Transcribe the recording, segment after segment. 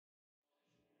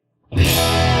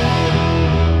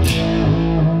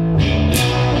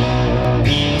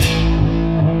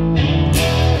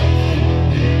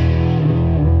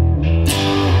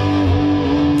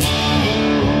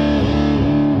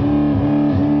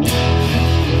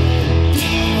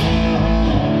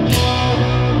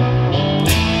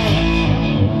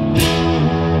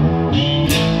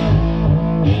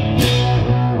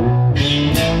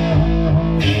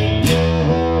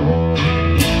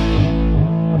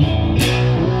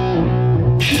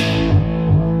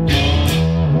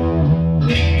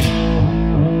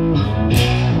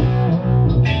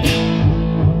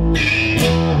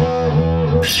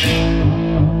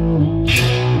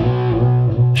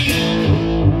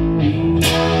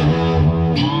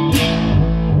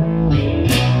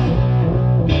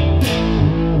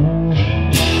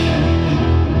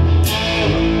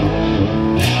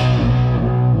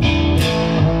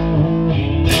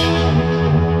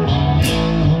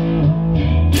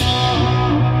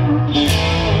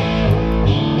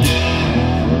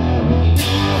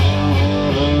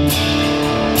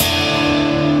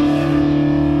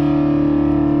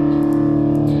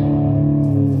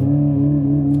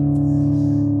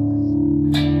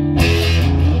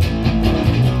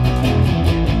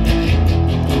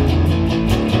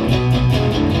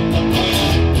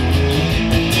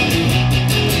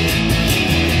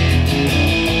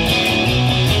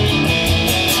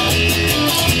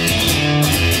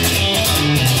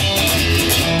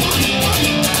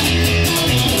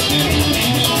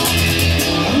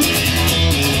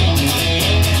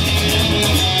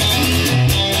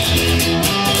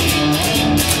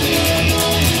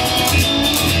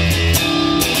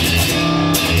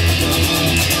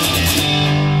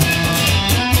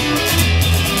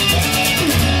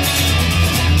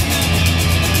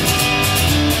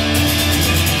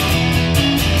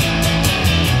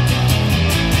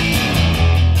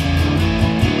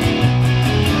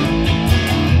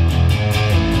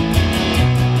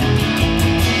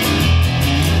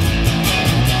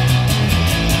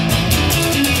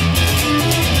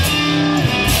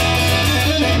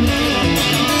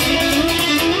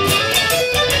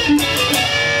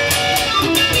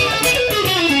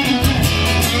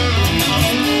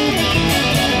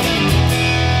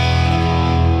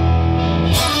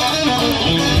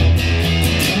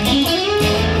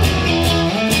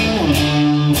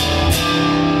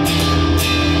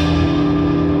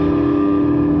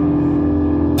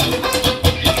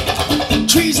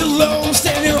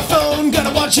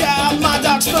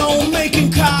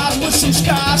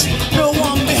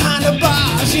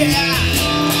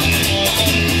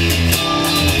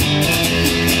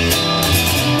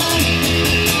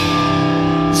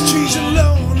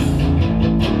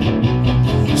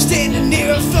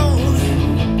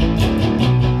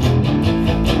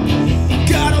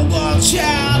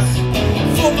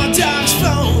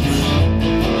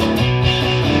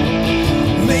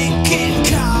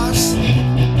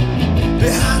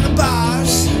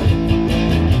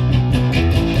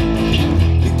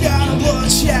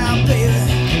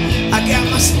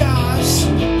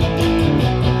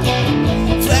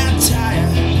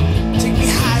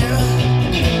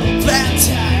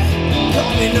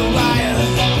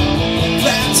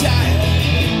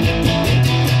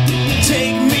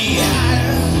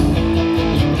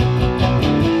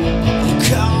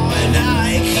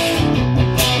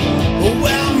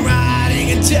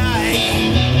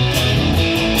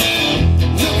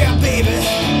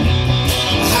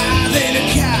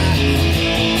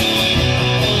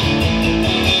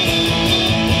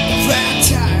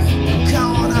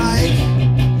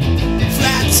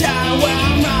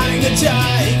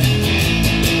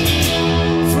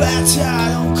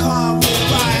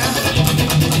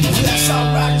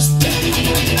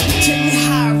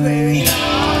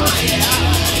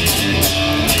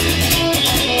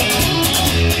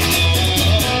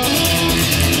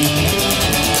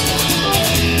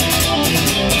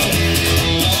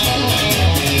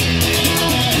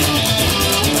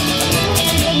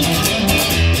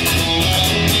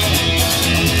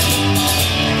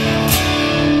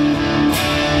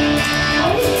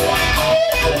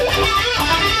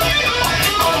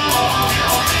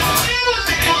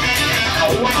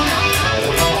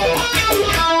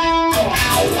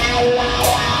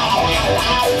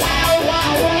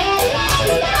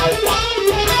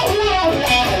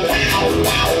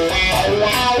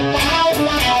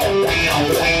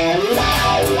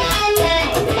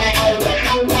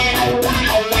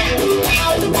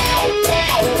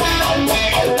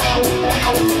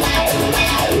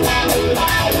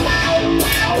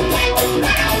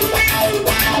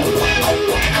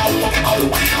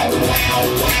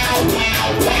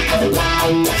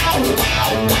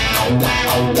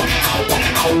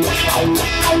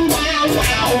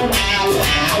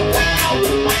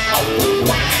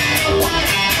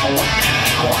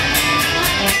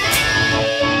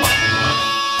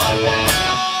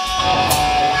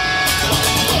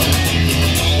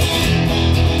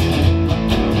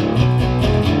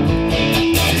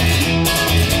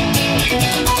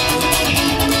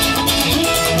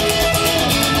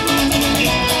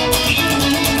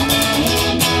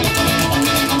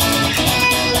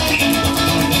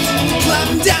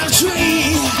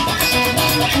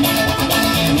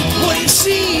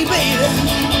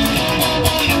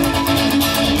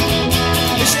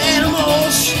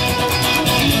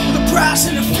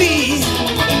In the feed,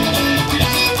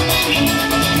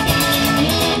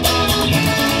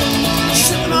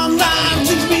 sipping on lime,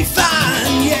 things be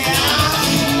fine, yeah.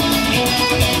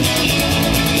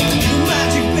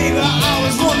 Magic, baby, I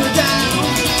always want her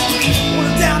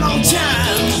down on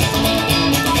time.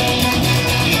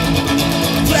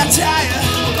 Flat tire,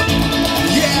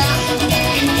 yeah.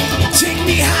 Take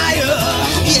me higher,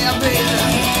 yeah, baby.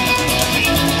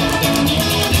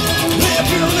 Live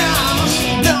real now.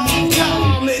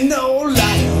 No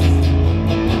liar,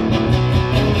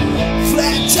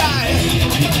 flat tire,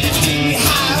 take me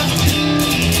higher.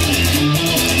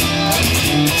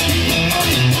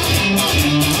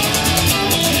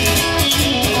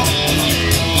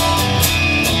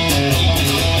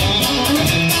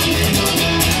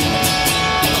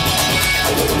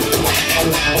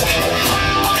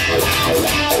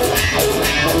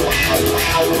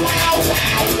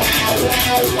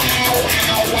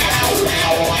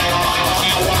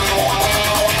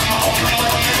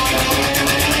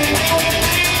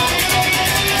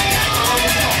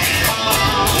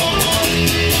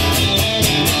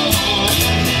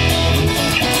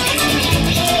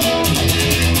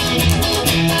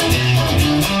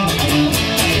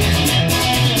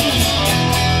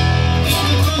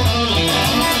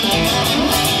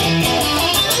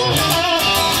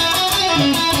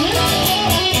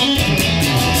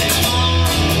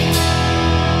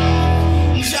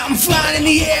 I'm flying in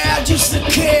the air just to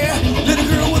care. Little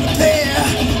girl with a pair,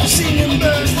 singing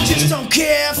birds that just don't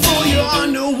care for your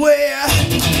underwear.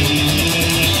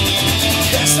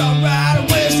 That's alright,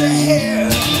 where's the hair?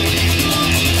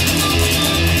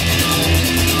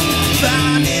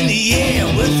 Flying in the air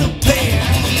with a pair.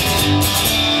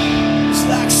 It's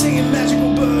like singing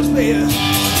magical birds, baby.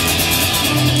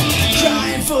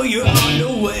 Crying for your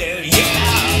underwear, yeah.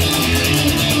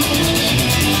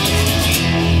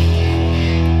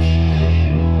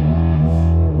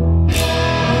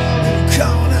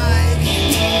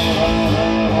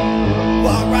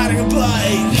 Riding a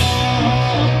bike,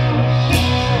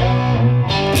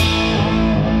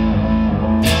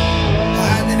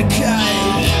 higher than a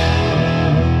kite.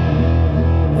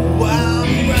 While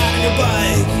I'm riding a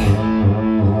bike,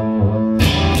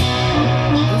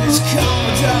 this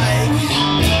Klondike.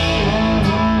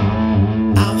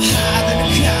 I'm higher than a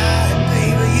kite,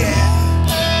 baby, yeah.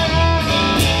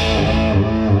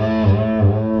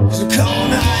 It's a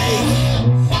Klondike,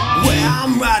 where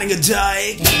I'm riding a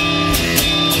dike.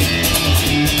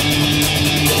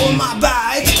 On my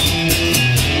bike,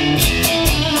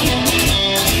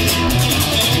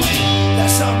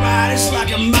 that's alright, it's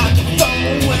like a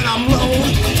microphone when I'm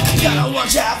alone. Gotta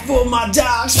watch out for my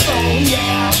dog's phone,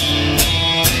 yeah.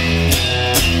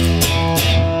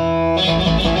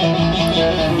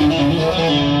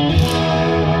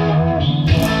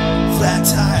 Flat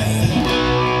tire,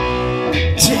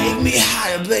 take me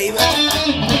higher, baby.